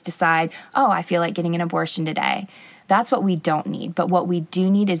and just decide, oh, I feel like getting an abortion today. That's what we don't need. But what we do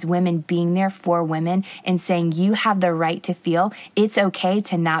need is women being there for women and saying, you have the right to feel. It's okay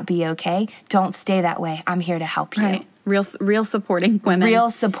to not be okay. Don't stay that way. I'm here to help you. Right. Real supporting women. Real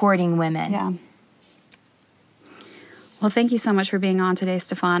supporting women. Yeah. Well, thank you so much for being on today,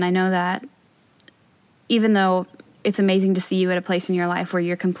 Stefan. I know that even though it's amazing to see you at a place in your life where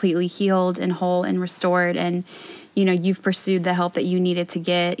you're completely healed and whole and restored, and you've pursued the help that you needed to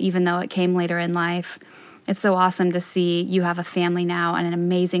get, even though it came later in life, it's so awesome to see you have a family now and an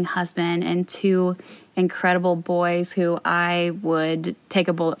amazing husband and 2 incredible boys who I would take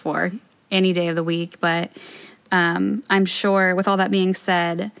a bullet for any day of the week. But I'm sure, with all that being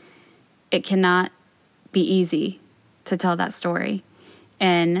said, it cannot be easy to tell that story.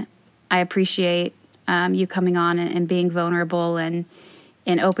 And I appreciate you coming on and being vulnerable and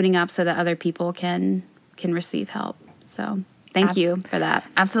opening up so that other people can receive help. So thank you for that.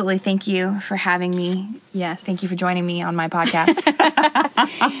 Absolutely. Thank you for having me. Yes. Thank you for joining me on my podcast.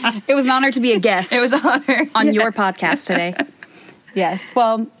 It was an honor to be a guest. It was an honor. On your podcast today. Yes.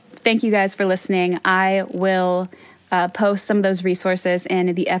 Well, thank you guys for listening. I will post some of those resources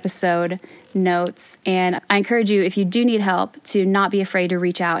in the episode notes. And I encourage you, if you do need help, to not be afraid to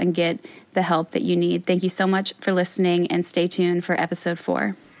reach out and get the help that you need. Thank you so much for listening, and stay tuned for episode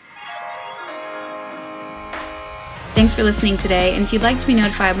 4. Thanks for listening today. And if you'd like to be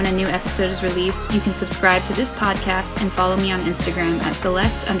notified when a new episode is released, you can subscribe to this podcast and follow me on Instagram at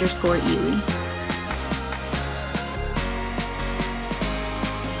Celeste_Ely.